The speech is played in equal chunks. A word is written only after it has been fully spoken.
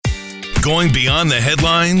Going beyond the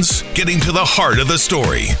headlines, getting to the heart of the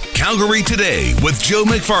story. Calgary Today with Joe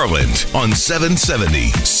McFarland on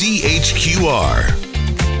 770 CHQR.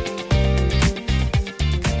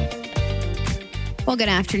 Well, good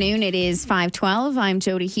afternoon. It is 5:12. I'm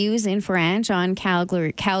Jodi Hughes in for Ange on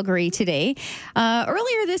Calgary Today.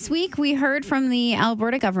 Earlier this week, we heard from the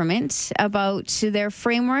Alberta government about their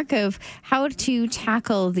framework of how to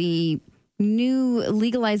tackle the new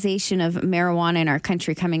legalization of marijuana in our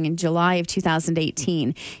country coming in July of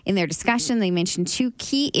 2018. In their discussion, they mentioned two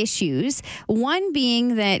key issues. One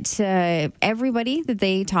being that everybody that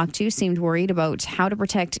they talked to seemed worried about how to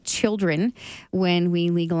protect children when we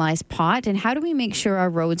legalize pot, and how do we make sure our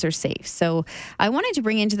roads are safe. So I wanted to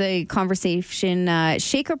bring into the conversation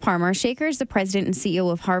Shekhar Parmar. Shekhar is the president and CEO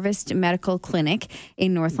of Harvest Medical Clinic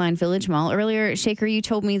in Northland Village Mall. Earlier, Shekhar, you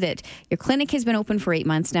told me that your clinic has been open for 8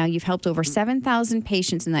 months now. You've helped over 7,000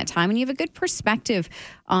 patients in that time, and you have a good perspective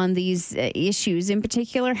on these issues, in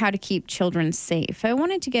particular, how to keep children safe. I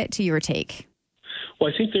wanted to get to your take.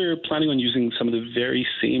 Well, I think they're planning on using some of the very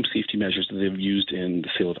same safety measures that they've used in the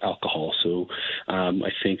sale of alcohol. So I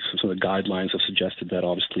think some of the guidelines have suggested that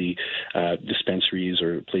obviously dispensaries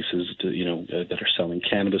or places that are selling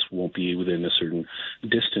cannabis won't be within a certain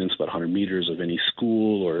distance, about 100 meters of any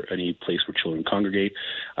school or any place where children congregate.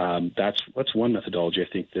 That's one methodology.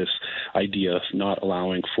 I think this idea of not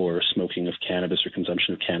allowing for smoking of cannabis or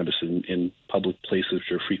consumption of cannabis in public places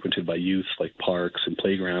which are frequented by youth, like parks and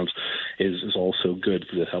playgrounds, is also good,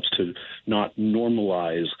 because it helps to not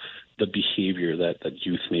normalize the behavior that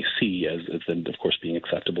youth may see as then, of course, being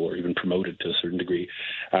acceptable or even promoted to a certain degree.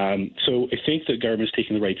 So I think the government's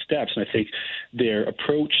taking the right steps, and I think their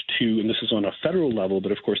approach to, and this is on a federal level,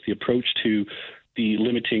 but of course the approach to the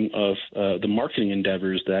limiting of the marketing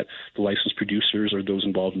endeavors that the licensed producers or those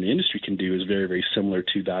involved in the industry can do is very, very similar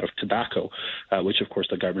to that of tobacco, which, of course,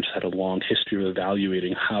 the government has had a long history of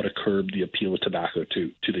evaluating how to curb the appeal of tobacco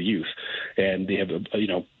to the youth. And they have,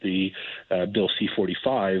 the Bill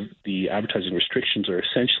C-45, the advertising restrictions are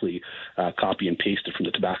essentially copy and pasted from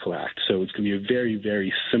the Tobacco Act. So it's going to be a very,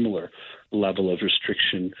 very similar level of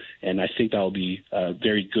restriction, and I think that'll be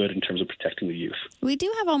very good in terms of protecting the youth. We do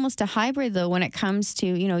have almost a hybrid, though, when it comes to,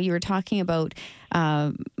 you were talking about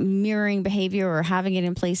mirroring behavior or having it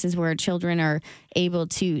in places where children are able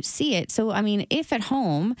to see it. So, I mean, if at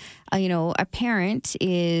home, a parent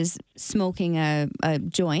is smoking a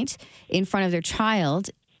joint in front of their child,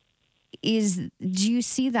 do you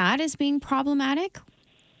see that as being problematic?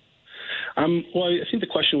 Well, I think the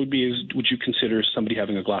question would be: would you consider somebody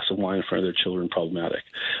having a glass of wine in front of their children problematic?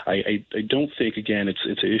 I don't think, again, it's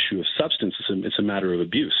an issue of substance. It's a matter of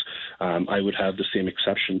abuse. I would have the same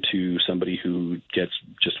exception to somebody who gets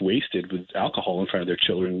just wasted with alcohol in front of their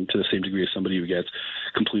children, to the same degree as somebody who gets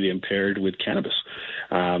completely impaired with cannabis.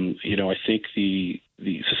 I think the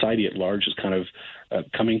society at large is kind of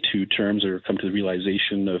coming to terms or come to the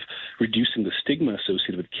realization of reducing the stigma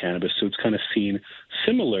associated with cannabis. So it's kind of seen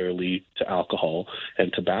similarly to alcohol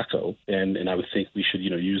and tobacco. And I would think we should,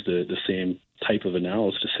 use the same type of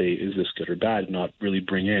analysis to say, is this good or bad, not really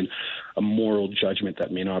bring in a moral judgment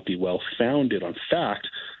that may not be well-founded on fact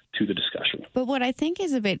to the discussion. But what I think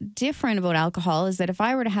is a bit different about alcohol is that if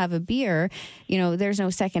I were to have a beer, there's no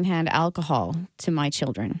secondhand alcohol to my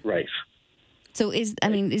children. Right. So is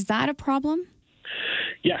that a problem?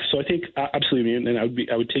 Yeah, so I think absolutely, and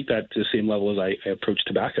I would take that to the same level as I approach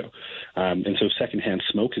tobacco, and so secondhand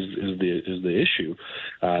smoke is the issue.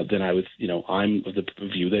 Then I would, I'm of the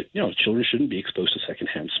view that children shouldn't be exposed to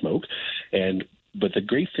secondhand smoke, but the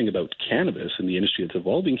great thing about cannabis and the industry that's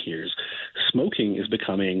evolving here is smoking is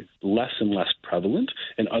becoming less and less prevalent,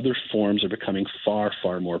 and other forms are becoming far,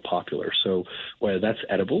 far more popular. So whether that's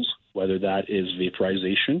edibles, whether that is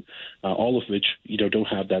vaporization, all of which don't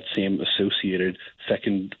have that same associated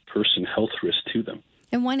second-person health risk to them.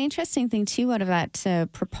 And one interesting thing, too, out of that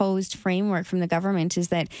proposed framework from the government is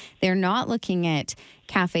that they're not looking at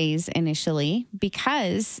cafes initially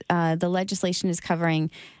because the legislation is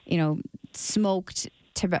covering, smoked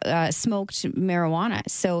marijuana.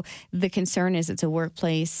 So the concern is it's a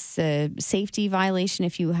workplace safety violation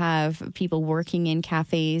if you have people working in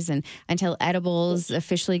cafes, and until edibles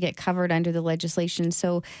officially get covered under the legislation.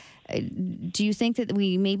 So do you think that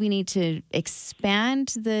we maybe need to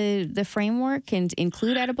expand the framework and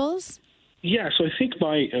include edibles? Yeah, so I think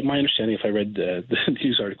my understanding, if I read the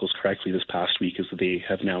news articles correctly this past week, is that they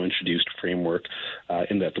have now introduced a framework at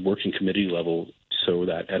the working committee level so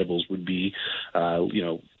that edibles would be,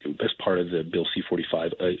 as part of the Bill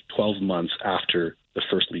C-45, 12 months after the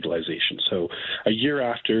first legalization. So a year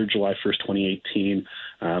after July 1st, 2018,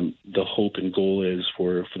 the hope and goal is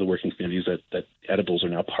for the working communities that edibles are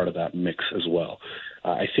now part of that mix as well.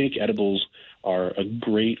 I think edibles are a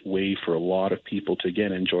great way for a lot of people to,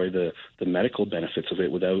 again, enjoy the medical benefits of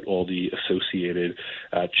it without all the associated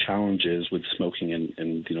challenges with smoking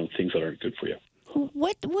and things that aren't good for you.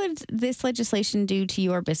 What would this legislation do to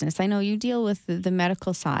your business? I know you deal with the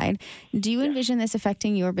medical side. Do you envision this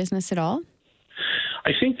affecting your business at all?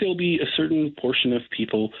 I think there'll be a certain portion of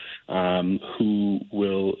people who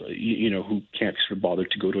will, who can't sort of bother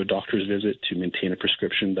to go to a doctor's visit to maintain a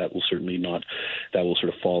prescription. That will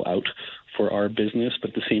sort of fall out for our business.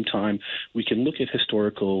 But at the same time, we can look at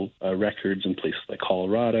historical records in places like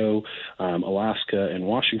Colorado, Alaska, and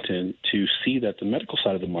Washington to see that the medical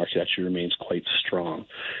side of the market actually remains quite strong.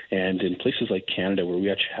 And in places like Canada, where we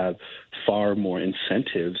actually have far more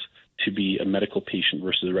incentives to be a medical patient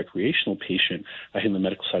versus a recreational patient, I think the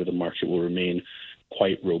medical side of the market will remain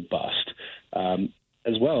quite robust.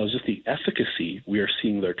 As well as just the efficacy we are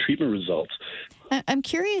seeing their treatment results. I'm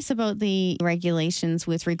curious about the regulations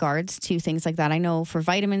with regards to things like that. I know for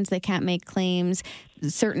vitamins, they can't make claims.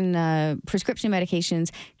 Certain prescription medications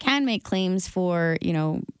can make claims for,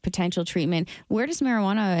 potential treatment. Where does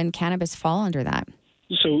marijuana and cannabis fall under that?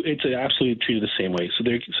 So it's absolutely treated the same way.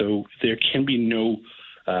 So there can be no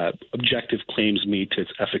objective claims made to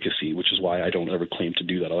its efficacy, which is why I don't ever claim to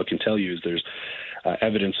do that. All I can tell you is there's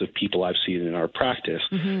evidence of people I've seen in our practice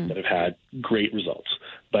that have had great results.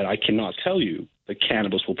 But I cannot tell you that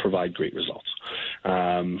cannabis will provide great results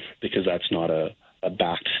because that's not a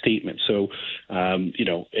backed statement. So,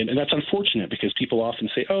 and that's unfortunate because people often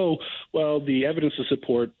say, oh, well, the evidence to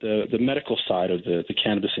support the medical side of the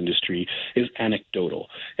cannabis industry is anecdotal.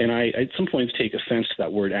 And I at some points take offense to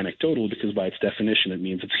that word anecdotal because by its definition, it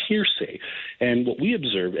means it's hearsay. And what we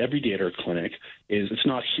observe every day at our clinic is it's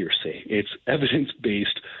not hearsay. It's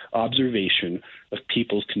evidence-based observation of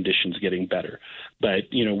people's conditions getting better. But,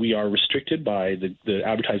 we are restricted by the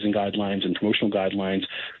advertising guidelines and promotional guidelines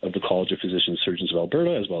of the College of Physicians and Surgeons of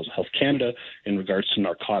Alberta, as well as Health Canada, in regards to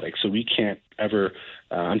narcotics. So we can't ever,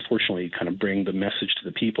 unfortunately, kind of bring the message to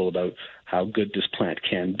the people about how good this plant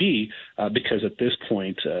can be, because at this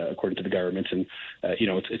point, according to the government, and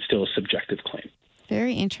it's still a subjective claim.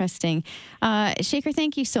 Very interesting. Shekhar,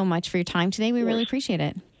 thank you so much for your time today. We really appreciate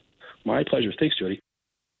it. My pleasure. Thanks, Jodi.